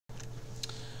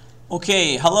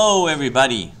Okay, hello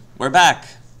everybody. We're back.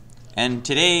 And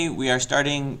today we are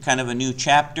starting kind of a new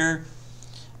chapter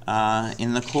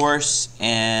in the course.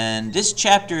 And this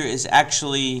chapter is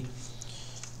actually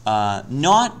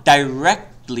not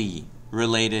directly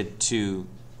related to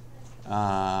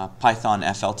Python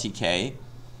FLTK.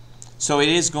 So it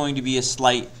is going to be a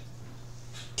slight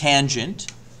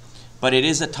tangent, but it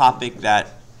is a topic that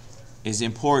is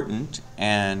important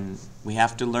and we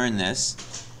have to learn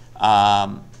this.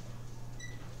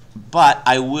 But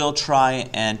I will try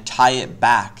and tie it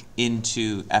back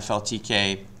into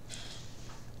FLTK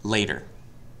later.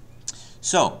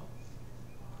 So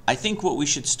I think what we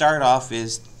should start off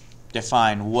is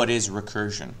define what is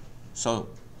recursion. So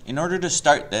in order to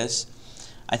start this,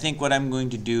 I think what I'm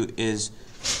going to do is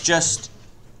just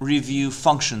review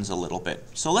functions a little bit.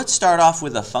 So let's start off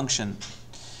with a function.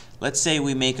 Let's say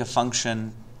we make a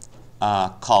function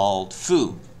called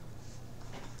foo.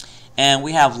 And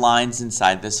we have lines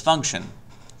inside this function.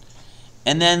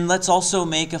 And then let's also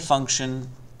make a function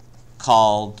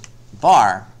called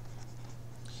bar.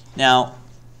 Now,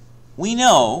 we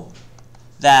know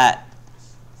that,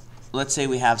 let's say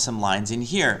we have some lines in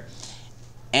here.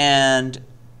 And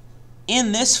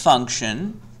in this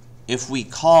function, if we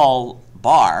call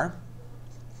bar,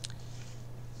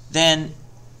 then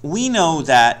we know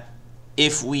that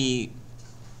if we,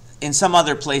 in some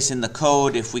other place in the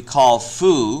code, if we call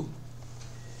foo,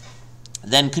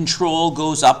 then control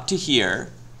goes up to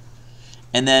here,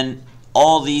 and then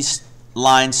all these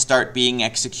lines start being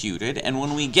executed. And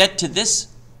when we get to this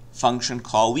function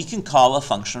call, we can call a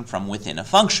function from within a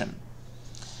function.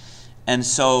 And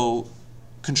so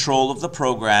control of the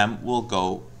program will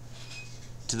go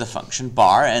to the function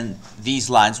bar, and these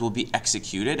lines will be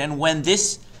executed. And when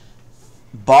this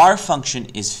bar function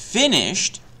is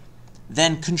finished,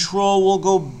 then control will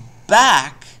go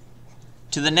back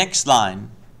to the next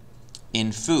line in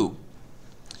foo.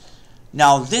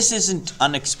 Now this isn't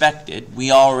unexpected. We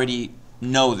already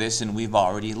know this and we've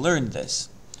already learned this.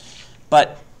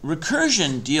 But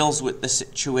recursion deals with the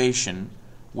situation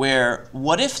where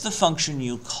what if the function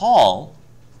you call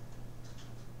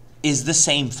is the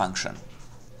same function?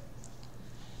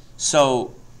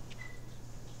 So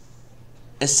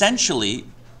essentially,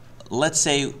 let's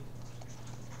say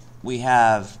we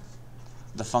have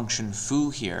the function foo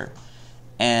here,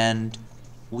 and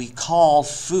we call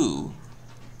foo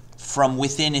from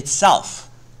within itself.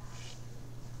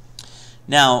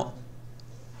 Now,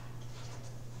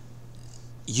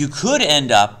 you could end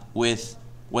up with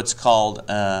what's called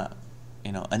an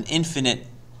infinite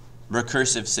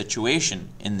recursive situation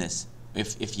in this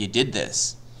if you did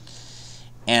this.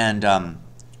 And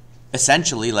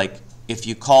essentially, like if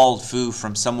you called foo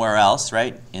from somewhere else,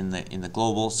 right, in the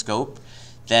global scope,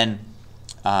 then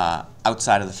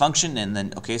outside of the function, and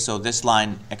then okay, so this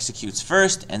line executes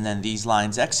first, and then these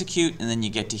lines execute, and then you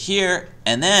get to here,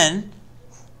 and then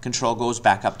control goes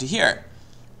back up to here,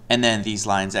 and then these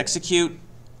lines execute,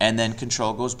 and then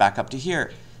control goes back up to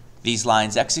here. These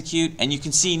lines execute, and you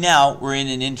can see now we're in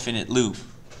an infinite loop.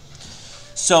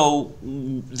 So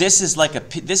this is like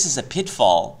this is a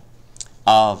pitfall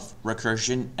of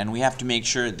recursion, and we have to make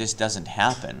sure this doesn't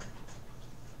happen.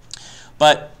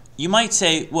 But you might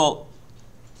say, well,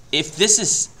 if this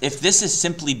is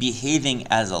simply behaving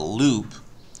as a loop,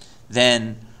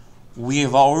 then we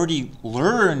have already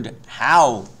learned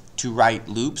how to write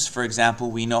loops. For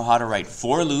example, we know how to write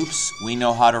for loops. We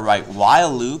know how to write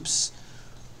while loops.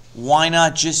 Why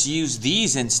not just use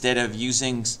these instead of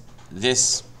using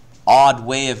this odd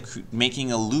way of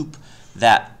making a loop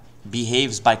that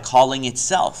behaves by calling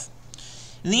itself?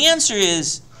 And the answer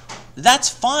is, that's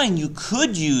fine. You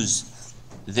could use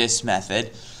this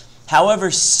method.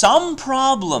 However, some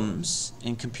problems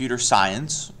in computer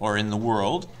science or in the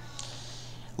world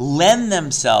lend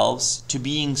themselves to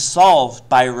being solved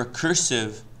by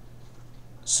recursive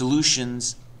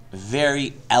solutions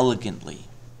very elegantly.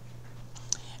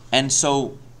 And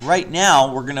so right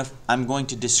now I'm going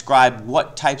to describe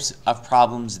what types of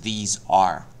problems these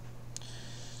are.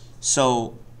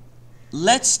 So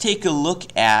let's take a look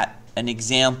at an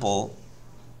example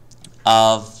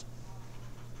of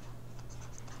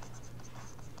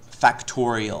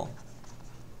factorial.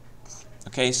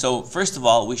 Okay, so first of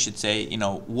all, we should say,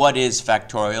 what is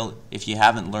factorial if you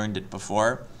haven't learned it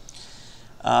before.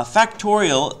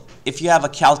 Factorial, if you have a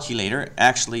calculator,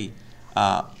 actually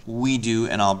we do,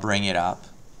 and I'll bring it up.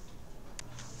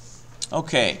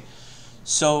 Okay,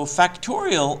 so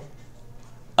factorial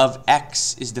of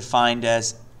x is defined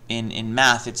as, in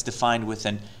math, it's defined with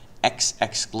an x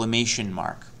exclamation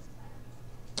mark.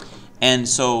 And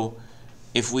so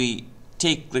if we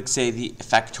take, let's say, the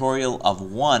factorial of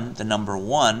 1, the number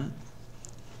 1,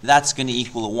 that's going to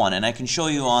equal a 1. And I can show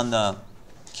you on the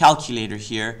calculator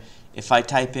here, if I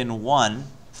type in 1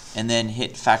 and then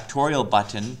hit factorial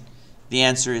button, the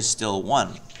answer is still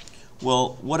 1.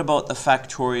 Well, what about the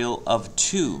factorial of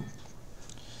 2?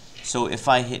 So if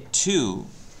I hit 2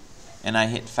 and I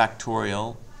hit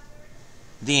factorial,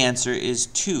 the answer is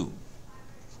 2.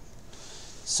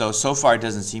 So far it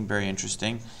doesn't seem very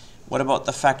interesting. What about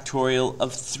the factorial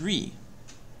of 3?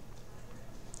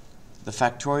 The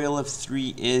factorial of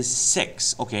 3 is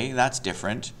 6. Okay, that's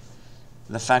different.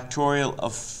 The factorial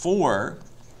of 4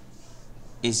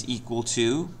 is equal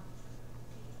to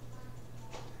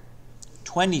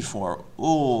 24.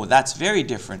 Oh, that's very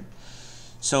different.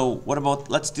 So what about,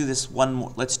 let's do this one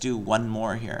more. Let's do one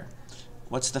more here.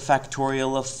 What's the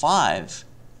factorial of 5?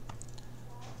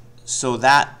 So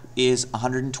that is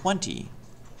 120.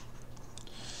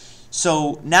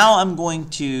 So now I'm going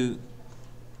to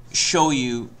show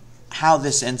you how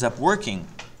this ends up working.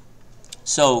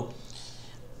 So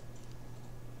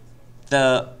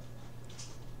the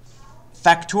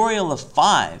factorial of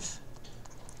 5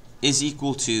 is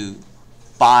equal to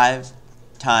 5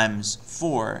 times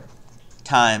 4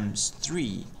 times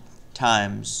 3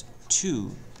 times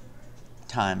 2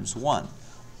 times 1.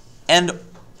 And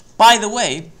by the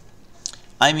way,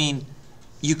 I mean,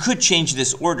 you could change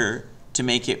this order to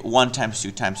make it 1 times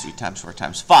 2 times 3 times 4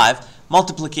 times 5.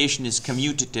 Multiplication is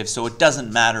commutative, so it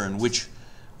doesn't matter in which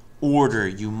order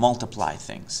you multiply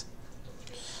things.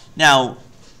 Now,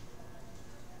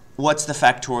 what's the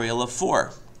factorial of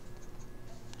 4?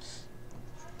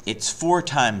 It's 4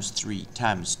 times 3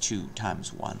 times 2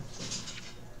 times 1.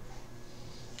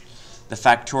 The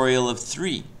factorial of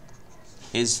 3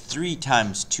 is 3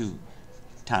 times 2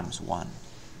 times 1.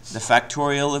 The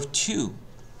factorial of 2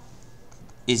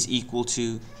 is equal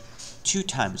to 2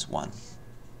 times 1.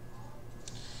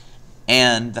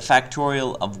 And the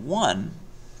factorial of 1,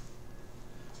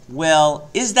 well,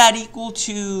 is that equal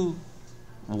to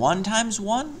 1 times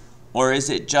 1? Or is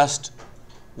it just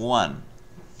 1?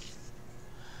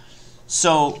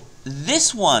 So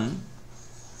this one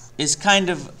is kind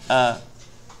of a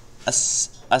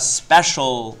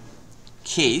special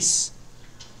case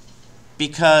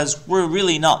because we're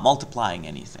really not multiplying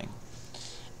anything.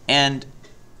 And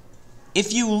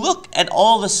if you look at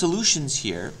all the solutions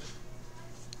here,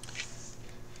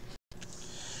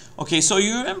 okay, so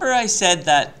you remember I said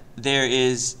that there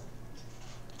is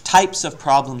types of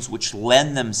problems which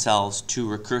lend themselves to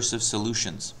recursive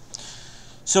solutions.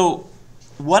 So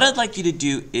what I'd like you to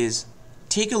do is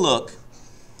take a look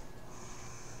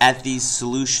at these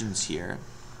solutions here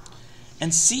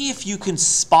and see if you can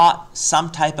spot some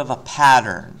type of a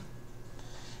pattern,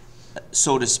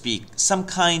 so to speak, some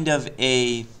kind of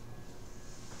a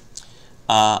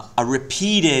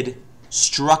repeated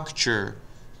structure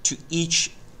to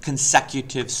each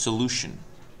consecutive solution.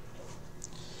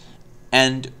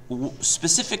 And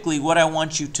specifically what I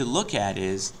want you to look at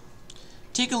is,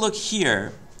 take a look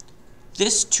here,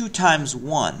 this 2 times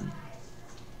 1,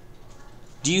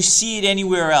 do you see it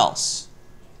anywhere else?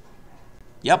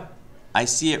 Yep, I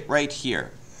see it right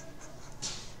here.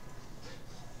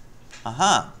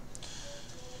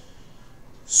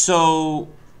 So,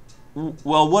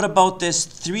 well, what about this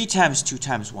 3 times 2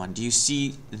 times 1? Do you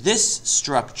see this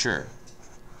structure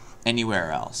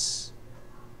anywhere else?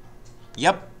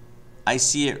 Yep, I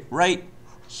see it right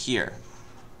here.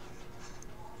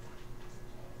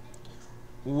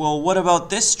 Well, what about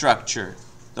this structure?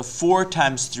 The 4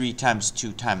 times 3 times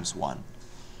 2 times 1.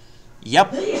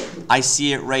 Yep, I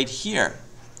see it right here.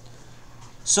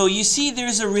 So you see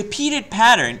there's a repeated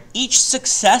pattern. Each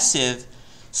successive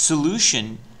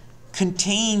solution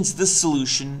contains the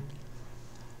solution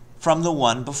from the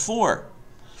one before.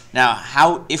 Now,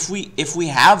 how if we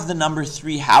have the number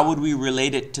 3, how would we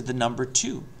relate it to the number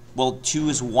 2? Well, 2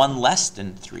 is 1 less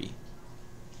than 3.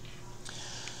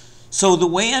 So the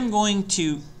way I'm going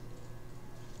to,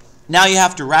 now you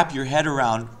have to wrap your head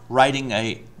around writing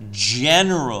a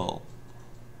general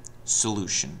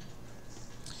solution.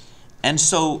 And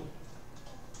so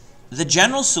the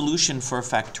general solution for a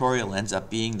factorial ends up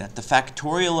being that the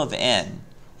factorial of n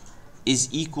is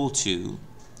equal to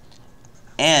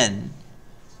n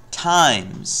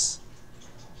times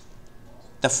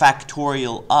the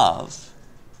factorial of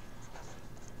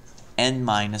n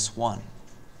minus 1.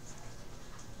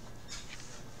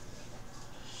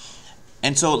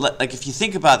 And so, like, if you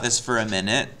think about this for a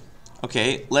minute,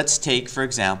 okay, let's take, for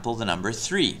example, the number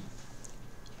 3.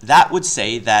 That would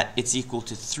say that it's equal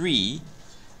to 3,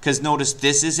 because notice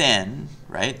this is n,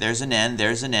 right? There's an n,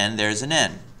 there's an n, there's an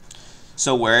n.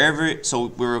 So we're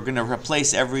going to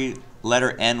replace every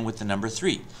letter n with the number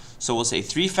 3. So we'll say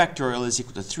 3 factorial is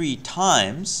equal to 3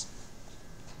 times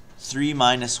 3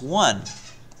 minus 1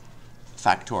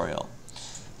 factorial.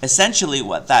 Essentially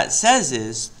what that says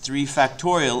is 3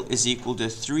 factorial is equal to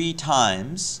 3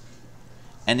 times,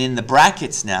 and in the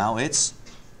brackets now it's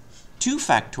 2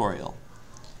 factorial.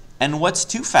 And what's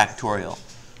 2 factorial?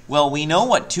 Well, we know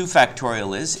what 2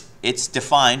 factorial is. It's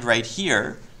defined right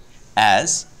here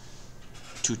as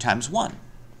 2 times 1.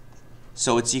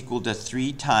 So it's equal to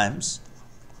 3 times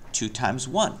 2 times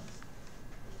 1.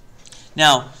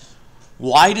 Now,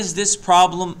 why does this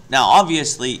problem, now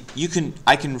obviously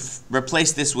I can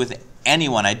replace this with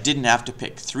anyone. I didn't have to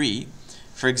pick 3.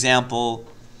 For example,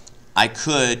 I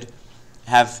could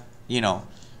have,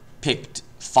 picked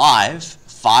 5.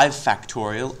 5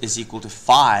 factorial is equal to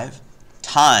 5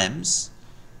 times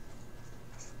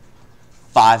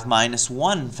 5 minus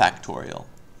 1 factorial.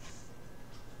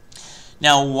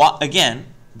 Now, again,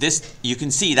 this, you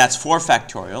can see that's 4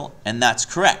 factorial, and that's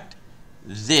correct.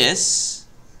 This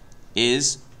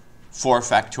is 4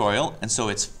 factorial, and so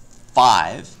it's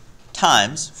 5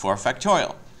 times 4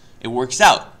 factorial. It works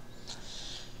out.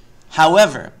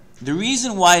 However, the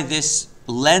reason why this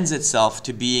lends itself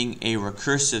to being a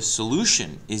recursive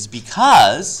solution is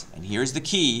because, and here's the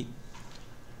key,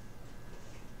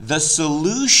 the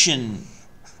solution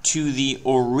to the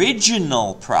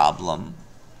original problem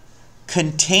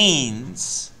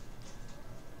contains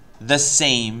the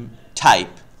same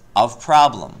type of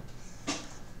problem.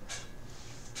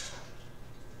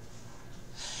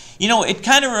 It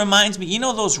kind of reminds me,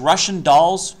 those Russian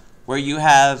dolls where you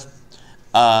have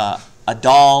a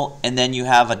doll and then you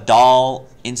have a doll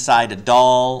inside a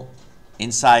doll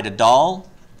inside a doll?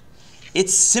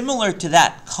 It's similar to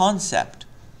that concept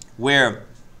where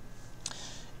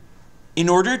in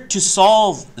order to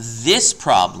solve this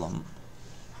problem,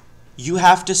 you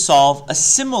have to solve a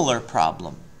similar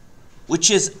problem, which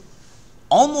is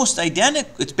almost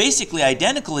identical. It's basically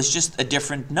identical, it's just a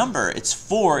different number. It's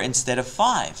 4 instead of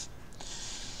 5.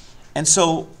 And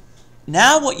so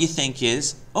now what you think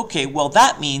is, okay, well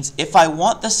that means if I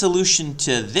want the solution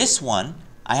to this one,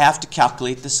 I have to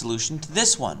calculate the solution to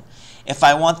this one. If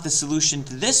I want the solution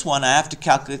to this one, I have to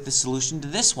calculate the solution to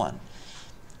this one.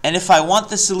 And if I want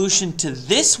the solution to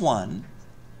this one,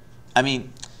 let me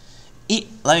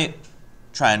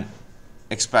try and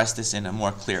express this in a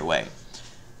more clear way.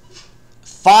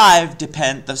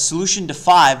 The solution to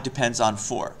 5 depends on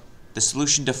 4. The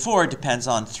solution to 4 depends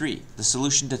on 3. The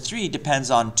solution to 3 depends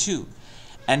on 2.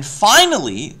 And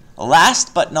finally,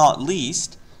 last but not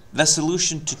least, the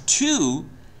solution to 2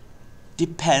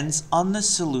 depends on the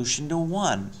solution to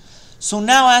 1. So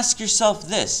now ask yourself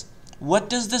this: what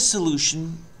does the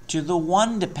solution to the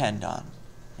 1 depend on?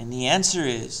 And the answer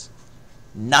is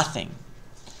nothing.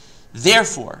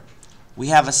 Therefore, we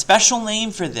have a special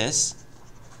name for this.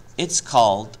 It's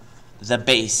called the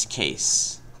base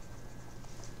case.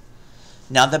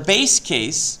 Now, the base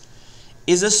case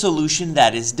is a solution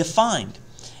that is defined.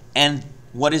 And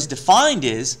what is defined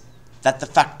is that the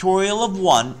factorial of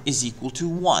 1 is equal to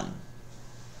 1.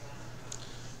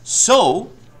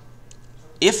 So,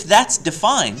 if that's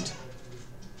defined,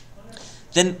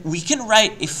 then we can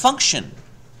write a function.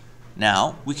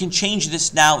 Now, we can change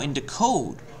this now into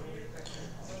code.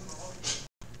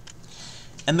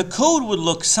 And the code would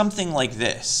look something like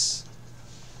this.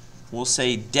 We'll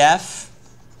say def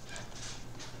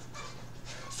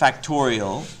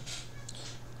factorial,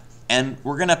 and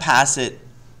we're going to pass it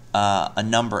a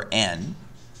number n.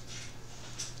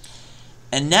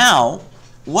 And now,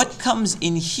 what comes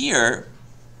in here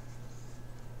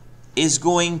is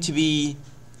going to be,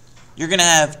 you're going to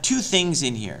have two things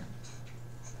in here.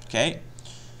 Okay?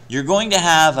 You're going to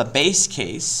have a base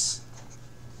case,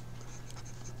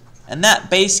 and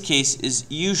that base case is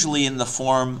usually in the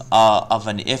form of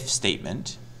an if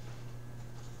statement.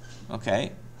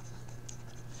 Okay?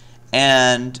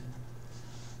 And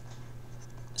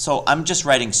so I'm just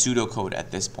writing pseudocode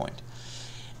at this point.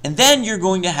 And then you're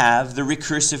going to have the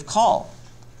recursive call,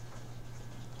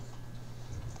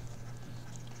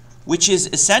 which is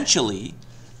essentially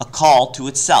a call to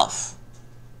itself.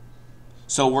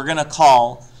 So we're going to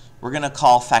call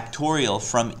factorial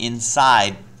from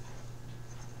inside.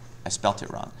 I spelt it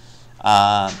wrong.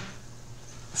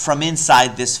 From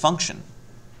inside this function.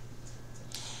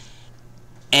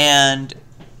 And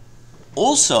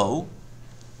also,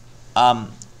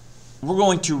 we're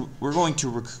going to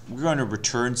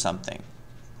return something.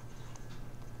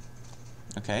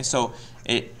 Okay, so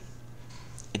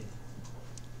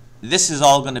this is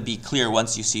all going to be clear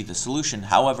once you see the solution.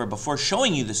 However, before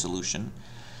showing you the solution,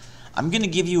 I'm going to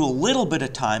give you a little bit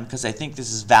of time, because I think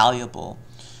this is valuable,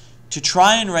 to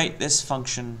try and write this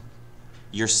function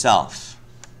yourself.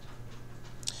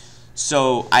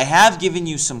 So I have given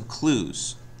you some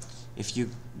clues. If you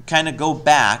kind of go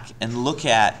back and look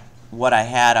at what I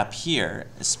had up here,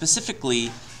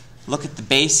 specifically look at the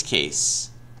base case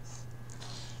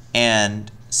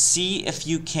and see if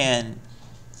you can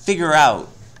figure out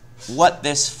what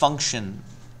this function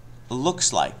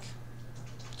looks like.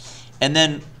 And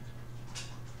then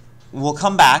we'll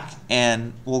come back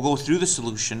and we'll go through the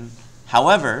solution.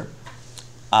 However,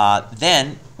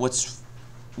 then what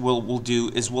we'll do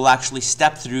is we'll actually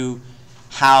step through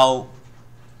how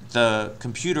the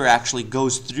computer actually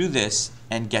goes through this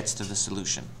and gets to the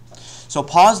solution. So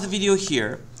pause the video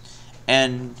here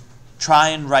and try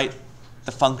and write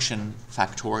the function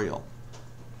factorial.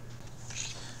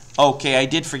 Okay, I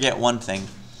did forget one thing,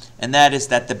 and that is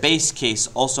that the base case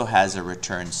also has a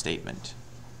return statement.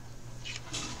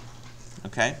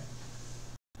 Okay?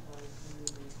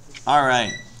 All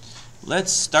right,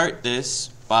 let's start this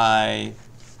by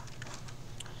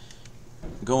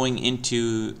going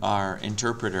into our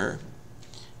interpreter,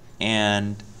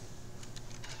 and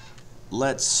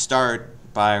let's start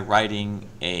by writing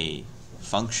a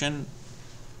function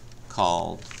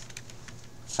called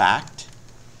fact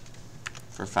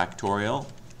for factorial,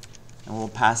 and we'll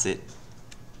pass it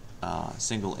a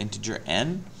single integer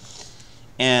n.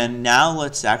 And now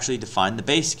let's actually define the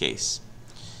base case,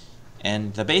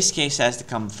 and the base case has to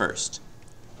come first.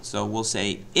 So we'll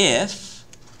say if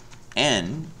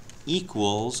n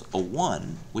equals a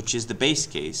 1, which is the base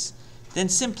case, then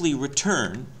simply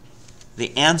return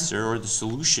the answer or the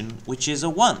solution, which is a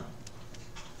 1.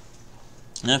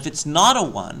 And if it's not a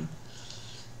 1,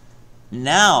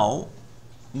 now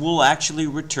we'll actually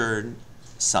return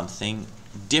something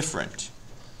different.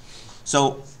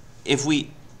 So if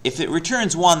it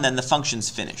returns 1, then the function's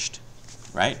finished,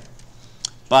 right?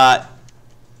 But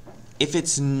if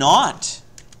it's not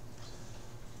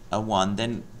a 1,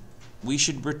 then we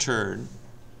should return.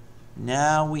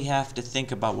 Now we have to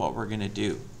think about what we're going to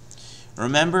do.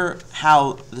 Remember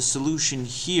how the solution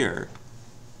here,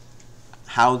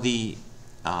 how the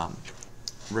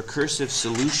recursive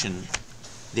solution,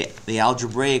 the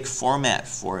algebraic format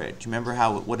for it, do you remember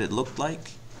what it looked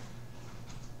like?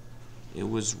 It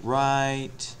was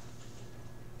right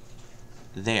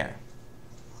there.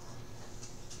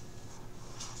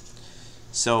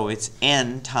 So it's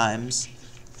n times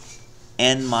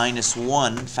n minus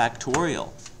 1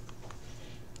 factorial.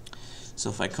 So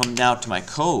if I come down to my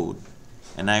code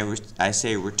and I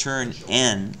say return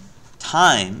n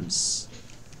times,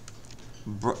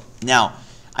 now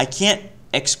I can't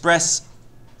express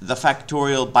the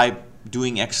factorial by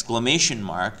doing exclamation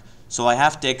mark, so I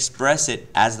have to express it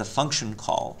as the function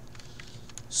call.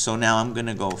 So now I'm going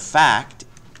to go fact,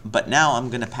 but now I'm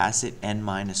going to pass it n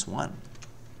minus 1.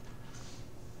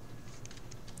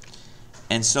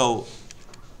 And so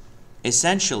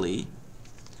essentially,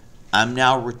 I'm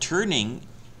now returning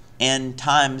n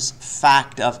times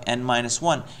fact of n minus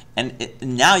 1. And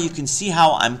now you can see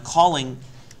how I'm calling,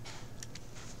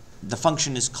 the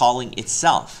function is calling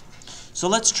itself. So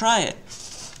let's try it.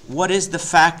 What is the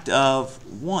fact of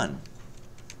 1?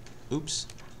 Oops.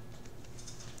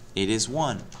 It is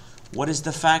 1. What is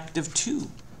the fact of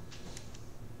 2?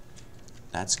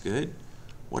 That's good.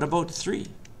 What about 3?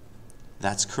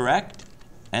 That's correct.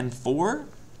 And 4?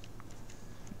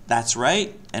 That's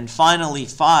right. And finally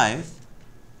 5,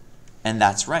 and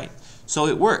that's right. So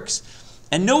it works.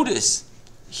 And notice,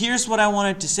 here's what I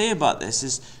wanted to say about this,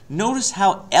 is notice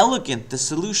how elegant the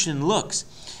solution looks.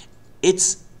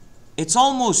 It's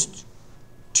almost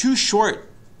too short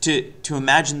to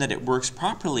imagine that it works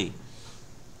properly.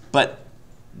 But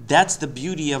that's the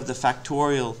beauty of the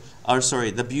factorial, or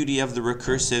sorry, the beauty of the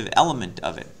recursive element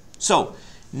of it. So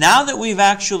now that we've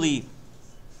actually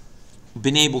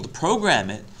been able to program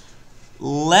it,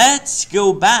 let's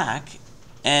go back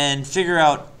and figure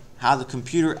out how the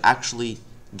computer actually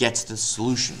gets the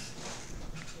solution.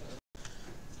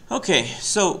 Okay,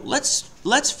 so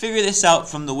let's figure this out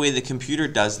from the way the computer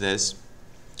does this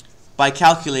by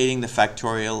calculating the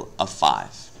factorial of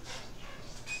 5.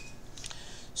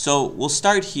 So we'll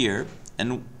start here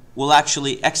and we'll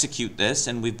actually execute this,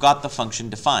 and we've got the function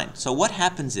defined. So what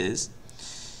happens is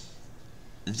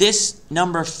this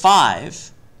number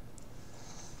 5,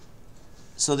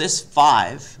 so this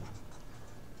 5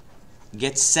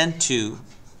 gets sent to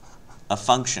a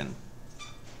function.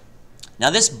 Now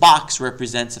this box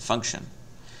represents a function,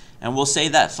 and we'll say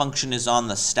that function is on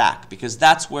the stack because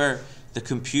that's where the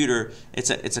computer, it's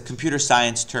a computer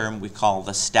science term we call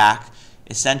the stack.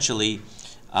 Essentially,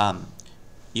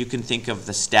 you can think of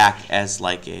the stack as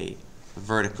like a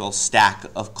vertical stack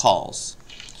of calls.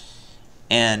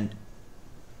 And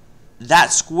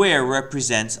that square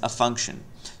represents a function.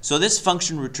 So this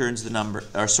function returns the number,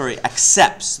 or sorry,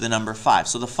 accepts the number 5.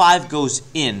 So the 5 goes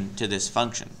into this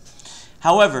function.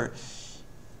 However,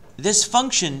 this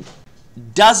function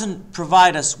doesn't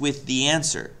provide us with the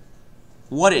answer.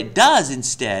 What it does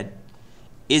instead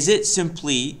is it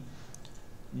simply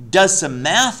does some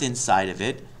math inside of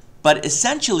it, but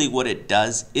essentially what it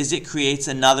does is it creates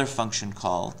another function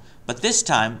call, but this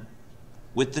time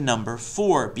with the number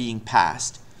 4 being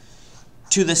passed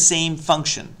to the same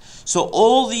function. So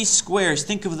all these squares,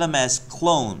 think of them as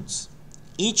clones.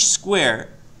 Each square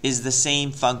is the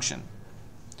same function.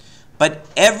 But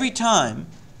every time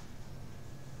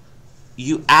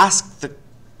you ask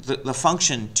the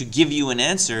function to give you an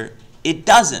answer, it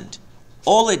doesn't.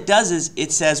 All it does is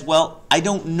it says, well, I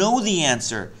don't know the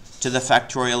answer to the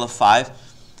factorial of 5,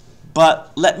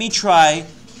 but let me try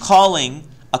calling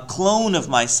a clone of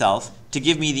myself to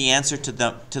give me the answer to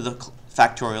the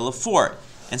factorial of 4.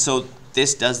 And so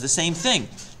this does the same thing.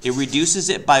 It reduces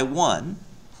it by 1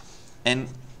 and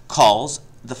calls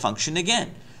the function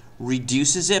again.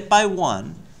 Reduces it by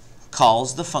 1,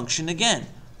 calls the function again.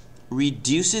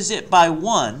 Reduces it by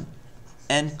 1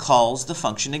 and calls the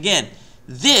function again.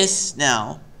 This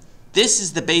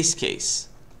is the base case.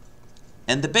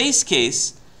 And the base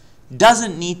case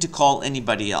doesn't need to call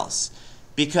anybody else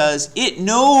because it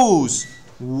knows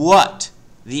what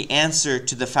the answer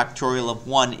to the factorial of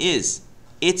 1 is.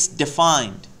 It's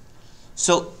defined.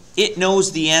 So it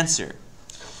knows the answer.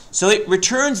 So it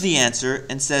returns the answer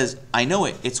and says, I know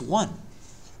it, it's 1.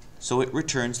 So it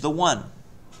returns the 1.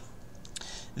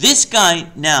 This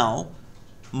guy now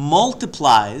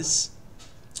multiplies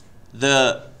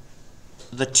the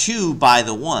 2 by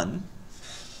the 1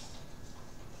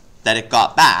 that it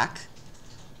got back,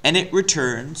 and it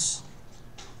returns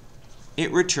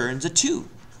a 2.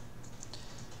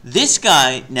 This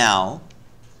guy now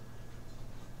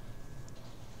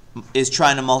is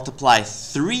trying to multiply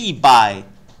 3 by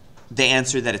the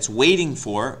answer that it's waiting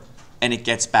for, and it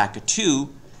gets back a 2,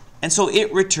 and so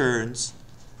it returns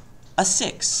a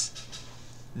 6.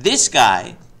 This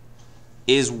guy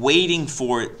is waiting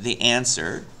for the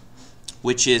answer,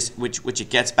 which it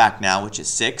gets back now, which is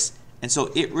 6, and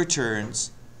so it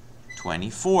returns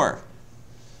 24.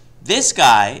 This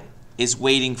guy is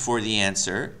waiting for the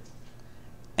answer,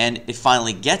 and it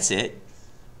finally gets it,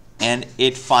 and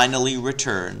it finally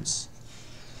returns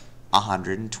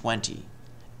 120.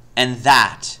 And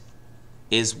that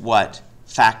is what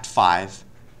fact 5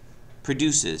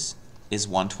 produces, is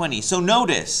 120. So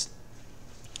notice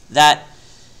that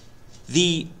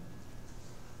if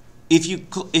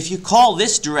you call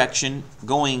this direction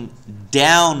going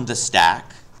down the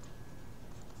stack,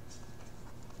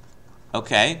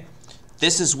 okay,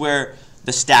 this is where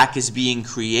the stack is being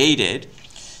created,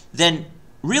 then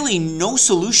really no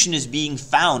solution is being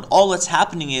found. All that's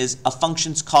happening is a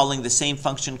function's calling the same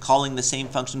function,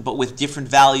 but with different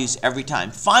values every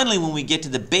time. Finally, when we get to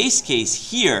the base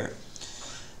case here,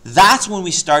 that's when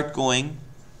we start going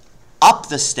up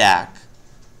the stack.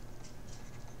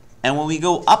 And when we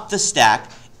go up the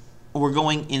stack, we're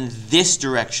going in this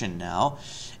direction now.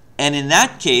 And in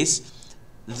that case,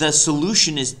 that's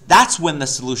when the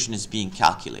solution is being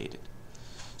calculated.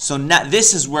 So now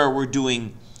this is where we're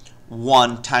doing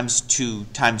 1 times 2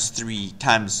 times 3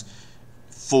 times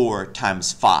 4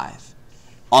 times 5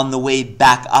 on the way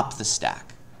back up the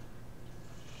stack.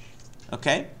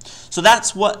 Okay? So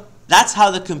that's how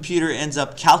the computer ends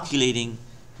up calculating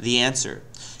the answer.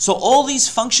 So all these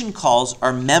function calls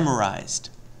are memorized.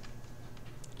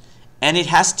 And it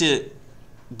has to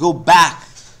go back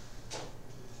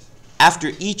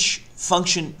after each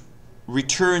function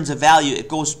returns a value, it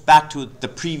goes back to the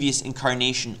previous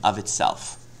incarnation of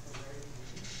itself.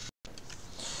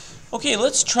 Okay,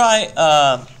 let's try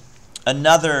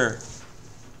another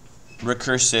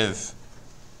recursive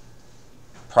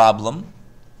problem.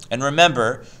 And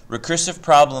remember, recursive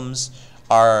problems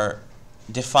are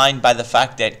defined by the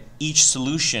fact that each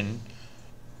solution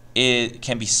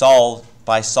can be solved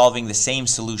by solving the same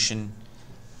solution,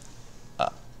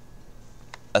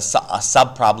 a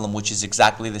sub-problem which is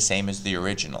exactly the same as the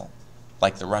original,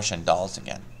 like the Russian dolls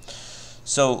again.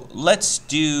 So let's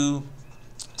do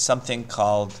something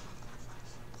called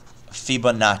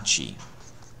Fibonacci.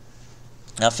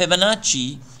 Now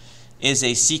Fibonacci is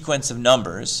a sequence of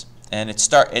numbers, and it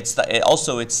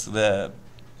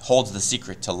holds the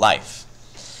secret to life.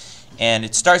 And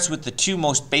it starts with the two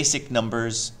most basic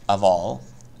numbers of all,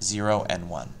 0 and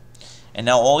 1. And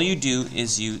now all you do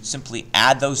is you simply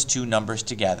add those two numbers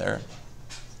together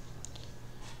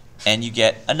and you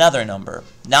get another number.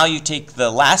 Now you take the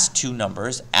last two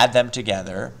numbers, add them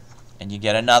together, and you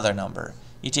get another number.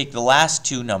 You take the last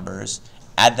two numbers,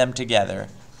 add them together,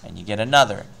 and you get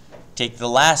another. Take the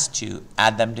last two,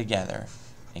 add them together,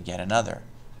 and get another.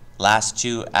 Last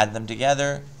two, add them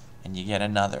together, and you get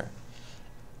another.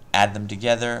 Add them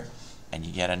together, and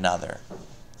you get another.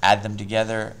 Add them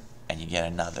together, and you get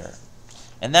another.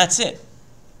 And that's it.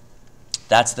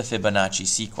 That's the Fibonacci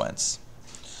sequence.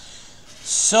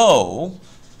 So,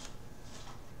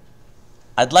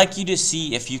 I'd like you to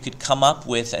see if you could come up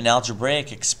with an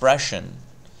algebraic expression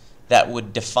that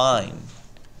would define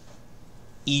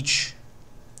each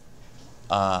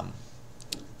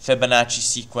Fibonacci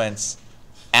sequence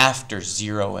after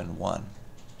 0 and 1.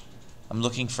 I'm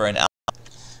looking for an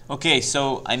Okay,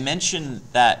 so I mentioned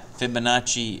that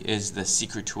Fibonacci is the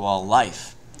secret to all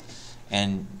life,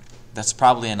 and that's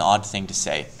probably an odd thing to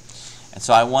say. And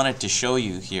so I wanted to show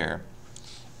you here.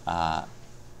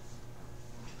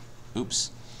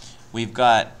 We've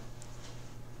got,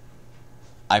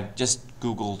 I've just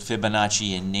Googled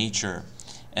Fibonacci in nature,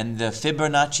 and the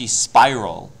Fibonacci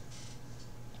spiral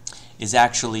is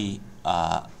actually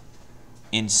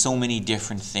in so many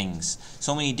different things.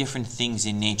 So many different things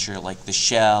in nature, like the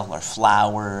shell or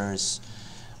flowers,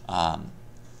 have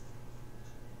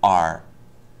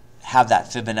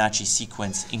that Fibonacci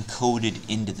sequence encoded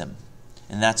into them.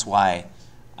 And that's why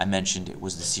I mentioned it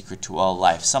was the secret to all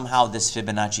life. Somehow this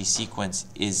Fibonacci sequence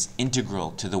is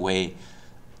integral to the way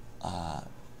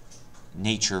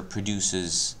nature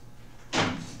produces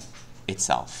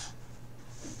itself.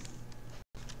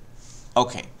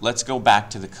 Okay, let's go back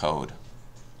to the code.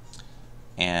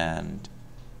 And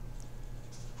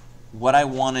what I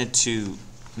wanted to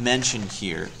mention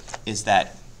here is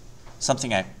that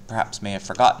something I perhaps may have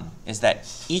forgotten is that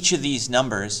each of these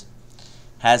numbers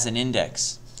has an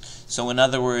index. So in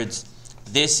other words,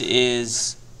 this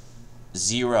is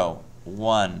 0,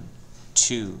 1,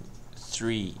 2,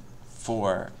 3,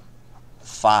 4,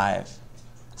 5,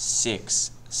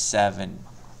 6, 7,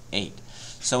 8.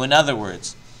 So in other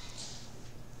words,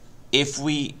 if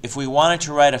we wanted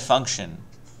to write a function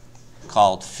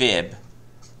called fib,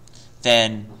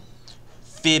 then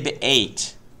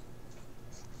fib8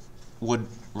 would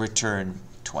return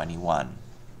 21.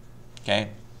 Okay?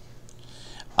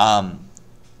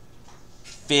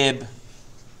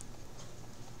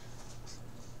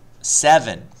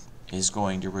 Fib7 is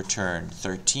going to return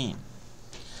 13.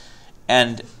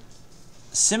 And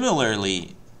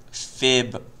similarly,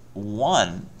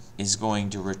 fib1 is going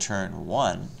to return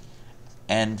 1.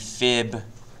 And fib0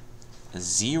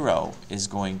 is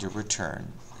going to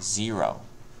return 0.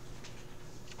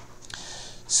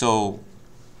 So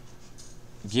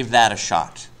give that a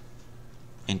shot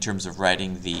in terms of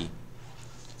writing the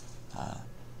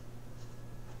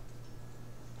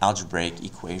algebraic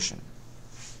equation.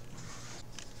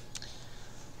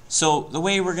 So the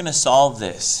way we're going to solve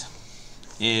this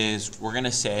is we're going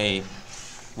to say,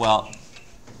 well,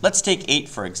 let's take 8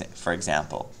 for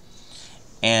example.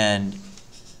 And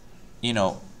you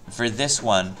know, for this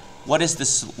one, what is the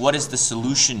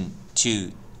solution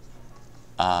to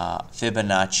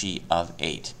Fibonacci of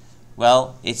 8?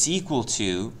 Well, it's equal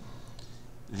to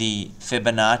the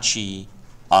Fibonacci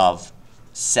of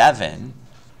 7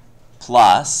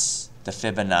 plus the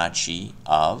Fibonacci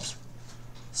of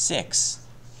 6,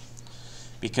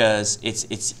 because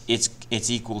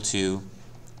it's equal to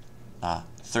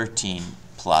 13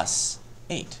 plus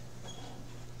 8.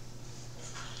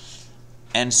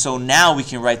 And so now we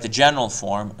can write the general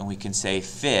form, and we can say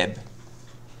fib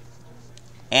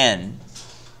n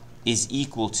is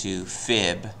equal to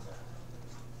fib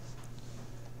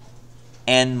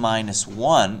n minus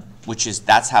 1, which is,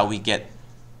 that's how we get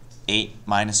 8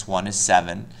 minus 1 is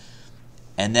 7.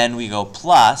 And then we go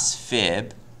plus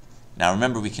fib. Now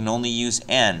remember, we can only use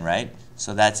n, right?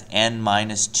 So that's n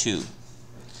minus 2.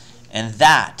 And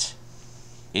that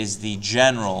is the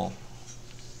general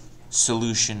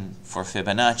solution for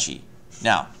Fibonacci.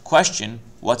 Now, question,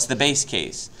 what's the base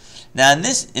case? Now in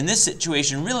this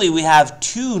situation, really we have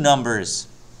two numbers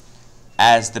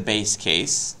as the base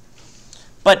case,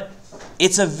 but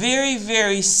it's a very,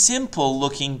 very simple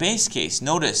looking base case.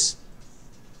 Notice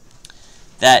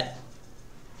that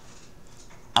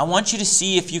I want you to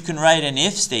see if you can write an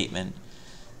if statement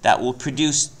that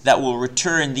will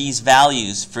return these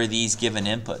values for these given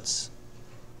inputs.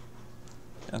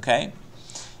 Okay?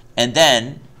 And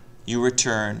then you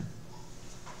return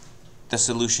the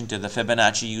solution to the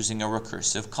Fibonacci using a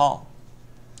recursive call.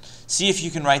 See if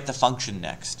you can write the function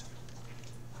next.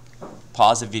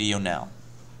 Pause the video now.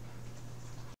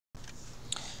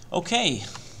 Okay,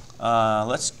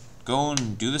 let's go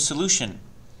and do the solution.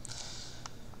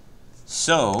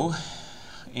 So,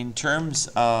 in terms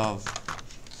of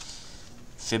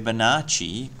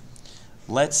Fibonacci,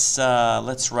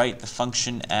 let's write the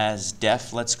function as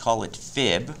def. Let's call it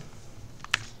fib,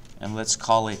 and let's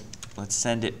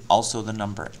send it also the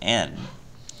number n.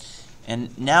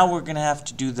 And now we're going to have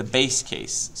to do the base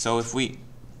case. So if we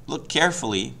look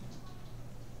carefully,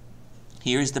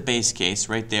 here's the base case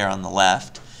right there on the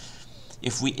left.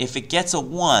 If it gets a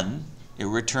 1, it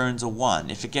returns a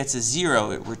 1. If it gets a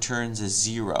 0, it returns a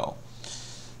 0.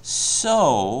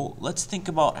 So let's think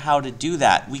about how to do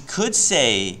that. We could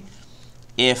say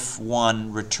if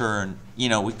 1 return,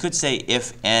 we could say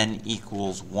if n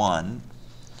equals 1.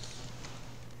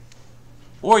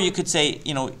 Or you could say,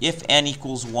 if n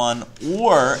equals 1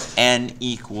 or n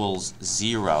equals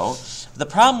 0. The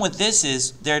problem with this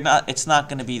is it's not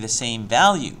going to be the same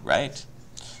value, right?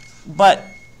 But,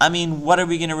 I mean, what are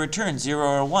we going to return, 0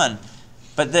 or 1?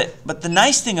 But the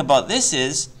nice thing about this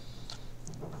is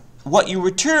what you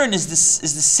return is the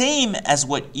same as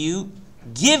what you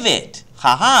give it.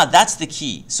 Haha, that's the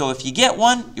key. So if you get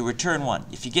 1, you return 1.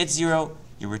 If you get 0,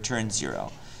 you return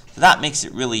 0. So that makes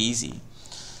it really easy.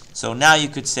 So now you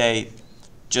could say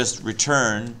just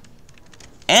return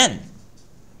n.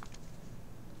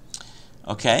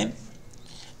 Okay?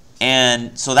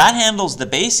 And so that handles the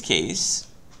base case.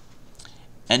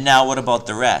 And now what about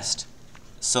the rest?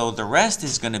 So the rest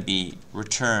is going to be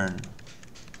return.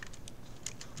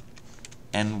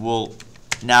 And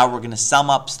now we're going to sum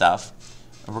up stuff.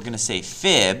 And we're going to say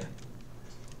fib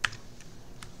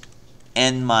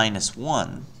n minus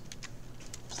 1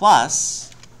 plus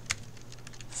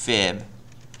fib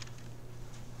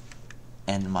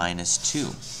n minus 2.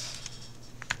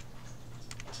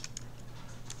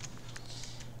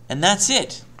 And that's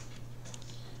it.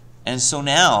 And so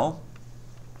now,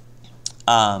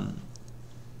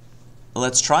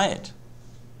 let's try it.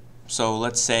 So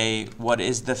let's say, what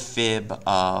is the fib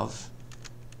of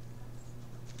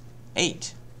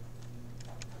 8?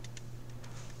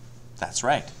 That's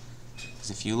right. Because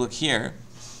if you look here,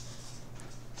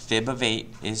 fib of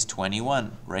 8 is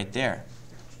 21 right there.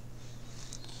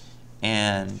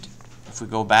 And if we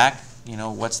go back,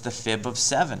 what's the fib of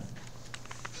 7?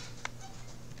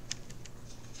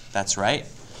 That's right.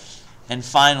 And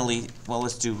finally, well,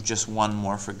 let's do just one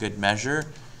more for good measure.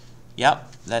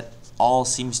 Yep, that all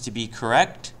seems to be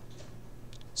correct.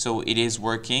 So it is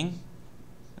working.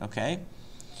 Okay.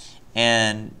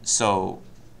 And so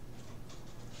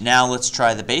now let's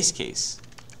try the base case.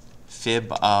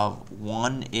 Fib of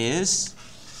 1 is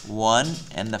 1,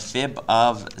 and the fib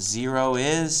of 0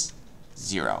 is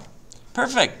 0.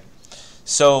 Perfect.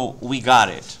 So we got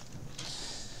it.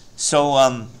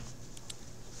 So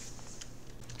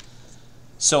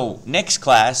next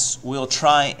class we'll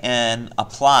try and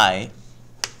apply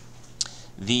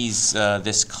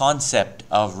this concept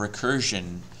of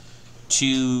recursion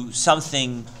to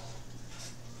something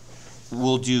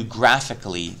we'll do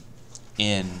graphically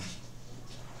in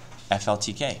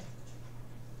FLTK.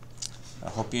 I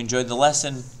hope you enjoyed the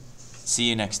lesson. See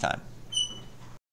you next time.